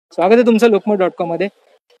स्वागत आहे तुमचं लोकमत.com मध्ये।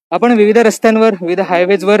 आपण विविध रस्त्यांवर विविध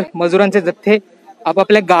हायवेजवर मजुरांचे जथ्थे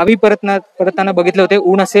आपापल्या गावी परतताना बघितले होते।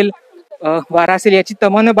 ऊन असेल वारा असेल याची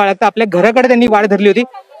तमान बाळगता आपल्या घराकडे त्यांनी वाट धरली होती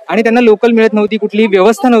आणि त्यांना लोकल मिळत नव्हती, कुठली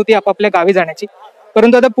व्यवस्था नव्हती आपापल्या गावी जाण्याची।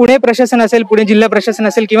 परंतु आता पुणे प्रशासन असेल, पुणे जिल्हा प्रशासन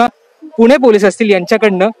असेल किंवा पुणे पोलीस असतील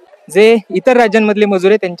यांच्याकडनं जे इतर राज्यांमधले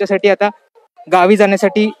मजूर आहेत त्यांच्यासाठी आता गावी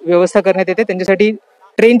जाण्यासाठी व्यवस्था करण्यात येते। त्यांच्यासाठी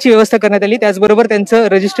ट्रेनची व्यवस्था करण्यात आली। त्याचबरोबर त्यांचं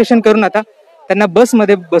रजिस्ट्रेशन करून आता त्यांना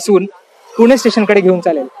बसमध्ये बसवून पुणे स्टेशनकडे घेऊन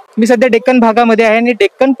चालेल। मी सध्या डेक्कन भागामध्ये आहे आणि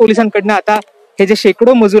डेक्कन पोलिसांकडनं आता हे जे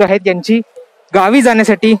शेकडो मजूर आहेत यांची गावी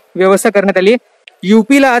जाण्यासाठी व्यवस्था करण्यात आली आहे।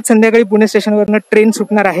 यूपीला आज संध्याकाळी पुणे स्टेशनवरनं ट्रेन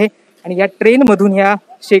सुटणार आहे आणि या ट्रेन मधून ह्या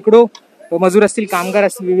शेकडो मजूर असतील, कामगार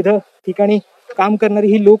असतील, विविध ठिकाणी काम करणारी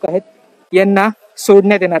ही लोक आहेत, यांना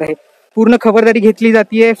सोडण्यात येणार आहे। पूर्ण खबरदारी घेतली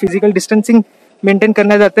जाते, फिजिकल डिस्टन्सिंग मेंटेन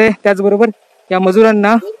करण्यात जाते। त्याचबरोबर या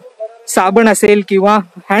मजुरांना साबण असेल किंवा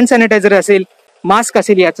हँड सॅनिटायझर असेल, मास्क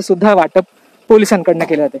असेल याचं सुद्धा वाटप पोलिसांकडनं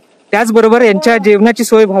केलं जाते। त्याचबरोबर यांच्या जेवणाची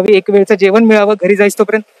सोय व्हावी, एक वेळचं जेवण मिळावं, घरी जायच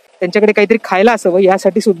तोपर्यंत त्यांच्याकडे काहीतरी खायला असावं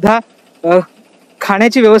यासाठी सुद्धा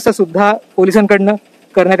खाण्याची व्यवस्था सुद्धा पोलिसांकडनं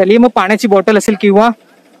करण्यात आली। मग पाण्याची बॉटल असेल किंवा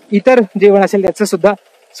इतर जेवण असेल त्याचं सुद्धा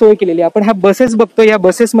सोय केलेली आहे। आपण ह्या बसेस बघतो, या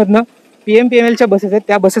बसेसमधनं PMPMLच्या बसेस आहेत,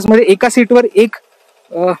 त्या बसेसमध्ये एका सीटवर एक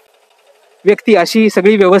व्यक्ती अशी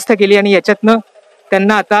सगळी व्यवस्था केली आणि याच्यातनं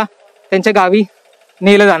त्यांना आता त्यांच्या गावी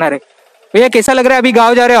नेलं जाणार आहे। भैया कैसा लग रहा है, अभी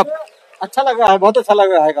गाँव जा रहे हो आप? अच्छा लग रहा है, बहुत अच्छा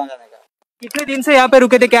लग रहा है गाँव जाने का। कितने दिन से यहाँ पे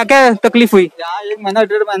रुके थे, क्या क्या तकलीफ हुई? यहाँ 1 महीना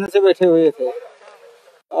 1.5 महीने से बैठे हुए थे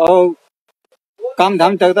और काम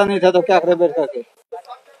धाम चलता नहीं था तो क्या करे बैठ करके।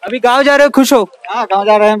 अभी गाँव जा रहे हो, खुश हो? हाँ गाँव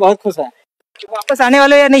जा रहे हैं, बहुत खुश है। वापस आने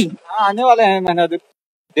वाले हो या नहीं? हाँ आने वाले हैं, महीना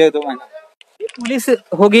 1.5-2 महीना। ये पुलिस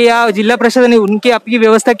होगी या जिला प्रशासन ने उनकी आपकी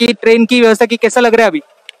व्यवस्था की, ट्रेन की व्यवस्था की, कैसा लग रहा है अभी?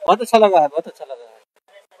 बहुत अच्छा लगा है, बहुत अच्छा लगा है,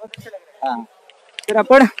 बहुत अच्छा लगा है। हाँ तर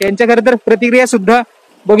आपण यांच्या खरं तर प्रतिक्रिया सुद्धा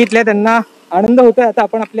बघितल्या, त्यांना आनंद होतोय। आता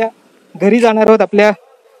आपण आपल्या घरी जाणार आहोत, आपल्या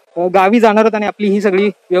गावी जाणार आहोत आणि आपली ही सगळी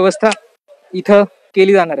व्यवस्था इथं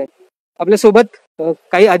केली जाणार आहे। आपल्या सोबत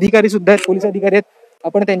काही अधिकारी सुद्धा आहेत, पोलीस अधिकारी आहेत,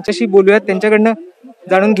 आपण त्यांच्याशी बोलूयात, त्यांच्याकडनं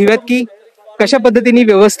जाणून घेऊयात की कशा पद्धतीने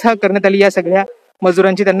व्यवस्था करण्यात आली या सगळ्या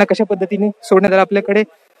मजुरांची, त्यांना कशा पद्धतीने सोडण्यात आलं। आपल्याकडे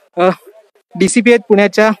DCP आहेत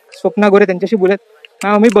पुण्याच्या, स्वप्ना गोरे, त्यांच्याशी बोलूयात।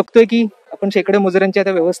 आम्ही बघतोय की आपण शेकडो मजुरांची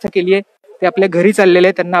आता व्यवस्था केली आहे, ते आपल्या घरी चाललेले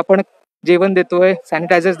आहेत, त्यांना आपण जेवण देतोय,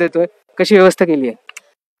 सॅनिटायझर्स देतोय, कशी व्यवस्था केली आहे?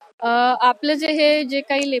 आपले जे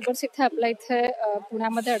काही लेबर्स इथे आपल्या इथे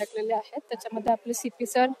पुण्यामध्ये अडकलेले आहेत त्याच्यामध्ये आपले CP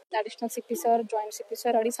sir, additional CP sir, joint CP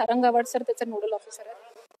sir आणि सारंग गावड सर त्याचे नोडल ऑफिसर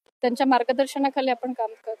आहेत, त्यांच्या मार्गदर्शनाखाली आपण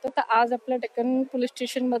काम करतो। तर आज आपल्या डेक्कन पोलीस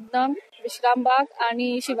स्टेशन मधनं विश्रामबाग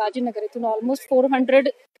आणि शिवाजीनगर इथून ऑलमोस्ट 400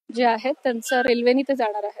 जे आहेत त्यांचं रेल्वेने ते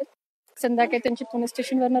जाणार आहेत। संध्याकाळी त्यांची पुणे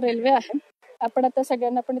स्टेशनवरनं रेल्वे आहे। आपण आता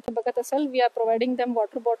सगळ्यांना आपण इथे बघत असाल, we R providing them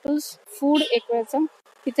water bottles, food एक वेळचं।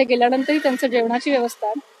 तिथे गेल्यानंतरही त्यांचं जेवणाची व्यवस्था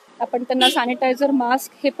आहे, आपण त्यांना सॅनिटायझर,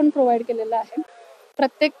 मास्क हे पण प्रोव्हाइड केलेलं आहे।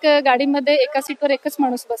 प्रत्येक गाडीमध्ये एका सीटवर एकच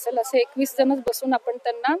माणूस बसेल, असे 21 जणच बसून आपण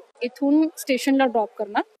त्यांना इथून स्टेशनला ड्रॉप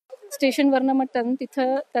करणार। स्टेशनवरनं मग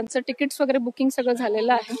तिथं त्यांचं तिकीट्स वगैरे बुकिंग सगळं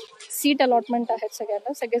झालेलं आहे, सीट अलॉटमेंट आहेत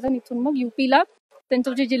सगळ्यांना। सगळेजण इथून मग UPला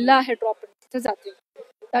त्यांचा जे जिल्हा आहे ड्रॉप तिथे जातील।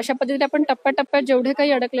 अशा पद्धतीने आपण टप्प्याटप्प्यात जेवढे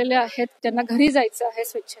काही अडकलेले आहेत ज्यांना घरी जायचं आहे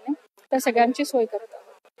स्वेच्छेने, त्या सगळ्यांची सोय करत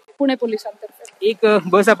आहोत पुणे पोलिसांतर्फे। एक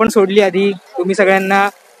बस आपण सोडली, आधी तुम्ही सगळ्यांना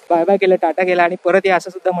बाय बाय केलं, टाटा केला आणि परत या असं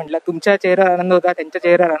सुद्धा म्हटलं, तुमच्या चेहऱ्यावर आनंद होता, त्यांच्या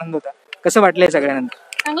चेहऱ्यावर आनंद होता, कसं वाटलंय सगळ्यांना?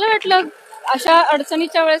 चांगलं वाटलं। अशा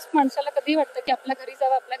अडचणीच्या वेळेस माणसाला कधी वाटतं की आपल्या घरी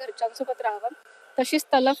जावं, आपल्या घरच्यांसोबत राहावं, तशीच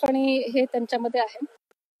तलफ आणि हे त्यांच्यामध्ये आहे।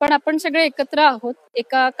 पण आपण सगळे एकत्र आहोत,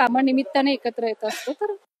 एका कामानिमित्ताने एकत्र येत असतो,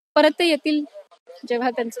 तर परत ते येतील जेव्हा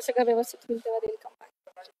त्यांचं सगळं व्यवस्थित होईल तेव्हा देईल काम।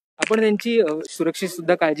 आपण त्यांची सुरक्षेची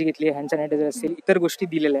सुद्धा काळजी घेतली, हँड सॅनिटायझर असेल, इतर गोष्टी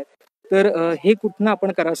दिलेल्या आहेत, तर हे कुठनं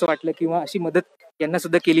आपण करावं असं वाटलं किंवा अशी मदत यांना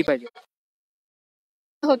सुद्धा केली पाहिजे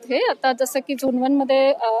होते? आता जसं की झोन 1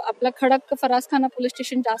 मध्ये आपला खडक फरासखाना पोलीस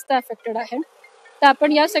स्टेशन जास्त अफेक्टेड आहे, तर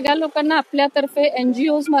आपण या सगळ्या लोकांना आपल्यातर्फे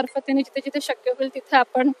NGOs मार्फतीने जिथे जिथे शक्य होईल तिथे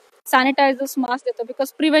आपण सॅनिटायझर्स, मास्क देतो,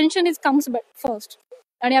 because prevention is comes first.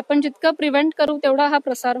 आणि आपण जितकं प्रिव्हेंट करू तेवढा हा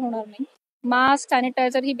प्रसार होणार नाही। मास्क,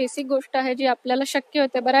 सॅनिटायझर ही बेसिक गोष्ट आहे जी आपल्याला शक्य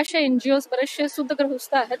होते। बऱ्याचशा NGOs, बरेचसे सुद्धा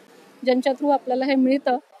गृहस्थ आहेत ज्यांच्या थ्रू आपल्याला हे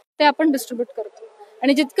मिळतं, ते आपण डिस्ट्रीब्यूट करतो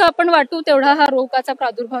आणि जितकं आपण वाटू तेवढा हा रोगाचा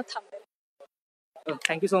प्रादुर्भाव थांबेल।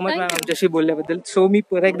 थँक्यू सो मच मॅम आमच्याशी बोलल्याबद्दल। सो मी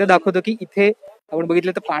परत एकदा दाखवतो की इथे आपण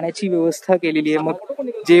बघितलं तर पाण्याची व्यवस्था केलेली आहे,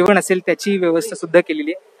 मग जेवण असेल त्याची व्यवस्था सुद्धा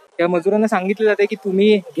केलेली आहे। त्या मजुरांना सांगितलं जाते की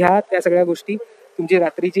तुम्ही घ्या त्या सगळ्या गोष्टी, तुमची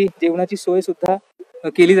रात्रीची जेवणाची सोय सुद्धा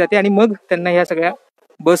केली जाते आणि मग त्यांना ह्या सगळ्या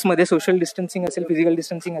बसमध्ये सोशल डिस्टन्सिंग असेल, फिजिकल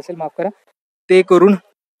डिस्टन्सिंग असेल, माफ करा, ते करून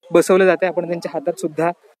बसवलं जाते। आपण त्यांच्या हातात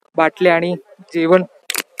सुद्धा बाटल्या आणि जेवण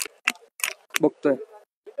बघतोय।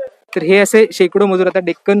 तर हे असे शेकडो मजूर आता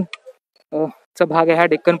डेक्कन चा भाग आहे हा,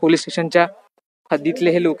 डेक्कन पोलीस स्टेशनच्या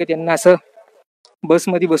हद्दीतले हे लोक आहेत. यांना असं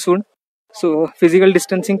बसमध्ये बसून फिजिकल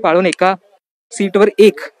डिस्टन्सिंग पाळून एका सीटवर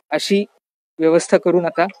एक अशी व्यवस्था करून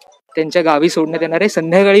आता त्यांच्या गावी सोडण्यात येणार आहे.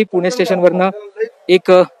 संध्याकाळी पुणे स्टेशनवरनं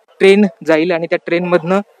एक ट्रेन जाईल आणि त्या ट्रेन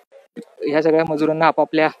मधनं ह्या सगळ्या मजुरांना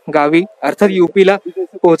आपापल्या गावी अर्थात यूपीला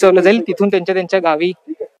पोहोचवलं जाईल. तिथून त्यांच्या गावी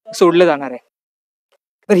सोडलं जाणार आहे.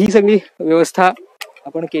 तर ही सगळी व्यवस्था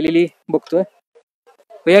आपण केलेली बघतोय.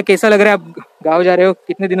 भैया कैसा लग रहा है, आप गाँव जा रहे हो,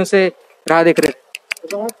 कितने दिनों से राह देख रहे?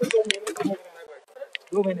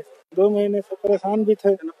 2 महीने से परेशान भी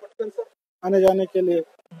थे आने जाने के लिए,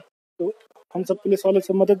 तो हम सब पुलिस वालों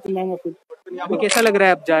से मदद भी मांगा। फिर अभी कैसा लग रहा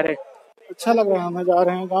है आप जा रहे? अच्छा लग रहा है, हमें जा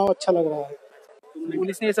रहे हैं गांव, अच्छा लग रहा है।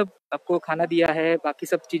 पुलिस ने ये सब आपको खाना दिया है, बाकी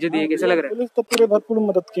सब चीजें दी है, कैसा लग रहा है? पुलिस तो पूरे भरपूर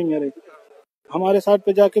मदद की मेरे, हमारे साइड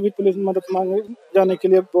पे जाके भी पुलिस मदद मांगे जाने के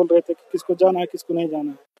लिए बोल रहे थे कि किसको जाना है किसको नहीं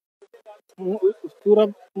जाना है, पूरा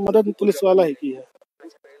मदद पुलिस वाला ही की है।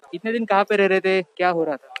 इतने दिन कहाँ पे रह रहे थे, क्या हो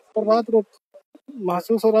रहा था? पर रात रोज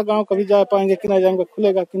महसूस हो रहा गांव कभी जा पाएंगे कि नहीं जाएंगे,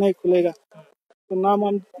 खुलेगा कि नहीं खुलेगा। तो नाम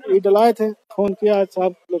हम ये डलाए थे, फोन किया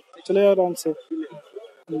साहब लोग चले आराम से।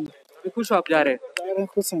 खुश हो आप जा रहे?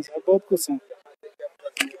 खुश हैं साहब, बहुत खुश हैं।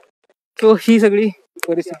 तो ही सगळी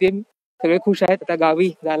परिस्थिती आहे. सगळे खुश आहेत, आता गावी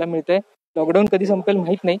जायला मिळतंय. लॉकडाऊन कधी संपेल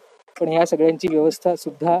माहित नाही, पण ह्या सगळ्यांची व्यवस्था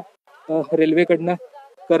सुद्धा रेल्वेकडनं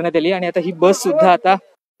करण्यात आली आणि आता ही बस सुद्धा आता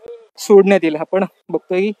सोडण्यात येईल. आपण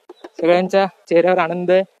बघतोय की सगळ्यांच्या चेहऱ्यावर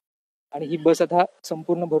आनंद आहे आणि ही बस आता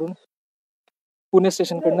संपूर्ण भरून पुणे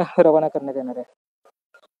स्टेशनकडनं रवाना करण्यात येणार आहे.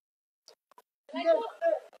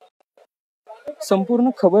 संपूर्ण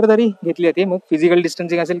खबरदारी घेतली जाते, मग फिजिकल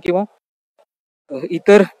डिस्टन्सिंग असेल किंवा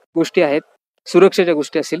इतर गोष्टी आहेत, सुरक्षेच्या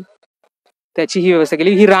गोष्टी असतील, त्याची ही व्यवस्था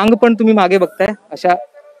केली. ही रांग पण तुम्ही मागे बघताय, अशा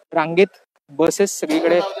रांगेत बसेस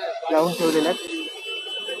सगळीकडे लावून ठेवलेल्या आहेत.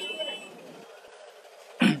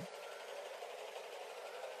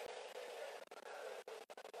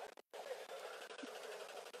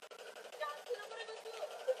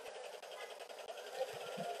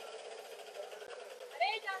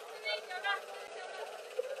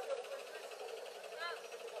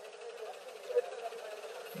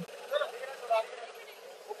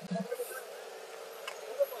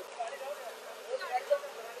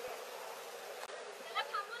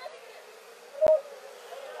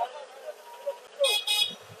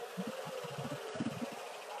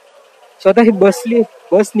 स्वतः ही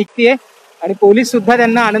बस निघतीये आणि पोलीस सुद्धा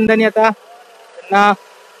त्यांना आनंदाने आता त्यांना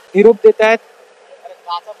निरोप देत आहेत,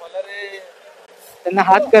 त्यांना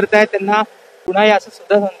हात करतायत, त्यांना पुन्हा असं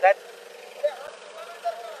सुद्धा म्हणतायत.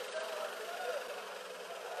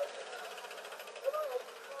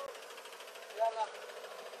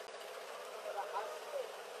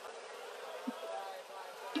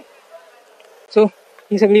 सो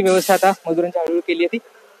ही सगळी व्यवस्था आता मजुरांच्या हळूहळू केली आहे.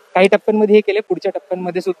 काही टप्प्यांमध्ये हे केले, पुढच्या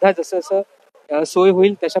टप्प्यांमध्ये सुद्धा जसं जसं सोय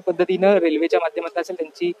होईल तशा पद्धतीनं रेल्वेच्या माध्यमातून असेल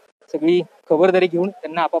त्यांची सगळी खबरदारी घेऊन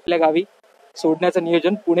त्यांना आपापल्या गावी सोडण्याचं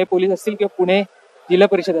नियोजन पुणे पोलीस असतील किंवा पुणे जिल्हा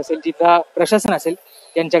परिषद असेल, जिल्हा प्रशासन असेल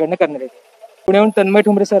यांच्याकडनं करण्यात येते. पुण्याहून तन्मय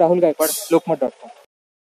ठोंबरे सह राहुल गायकवाड, लोकमत.com.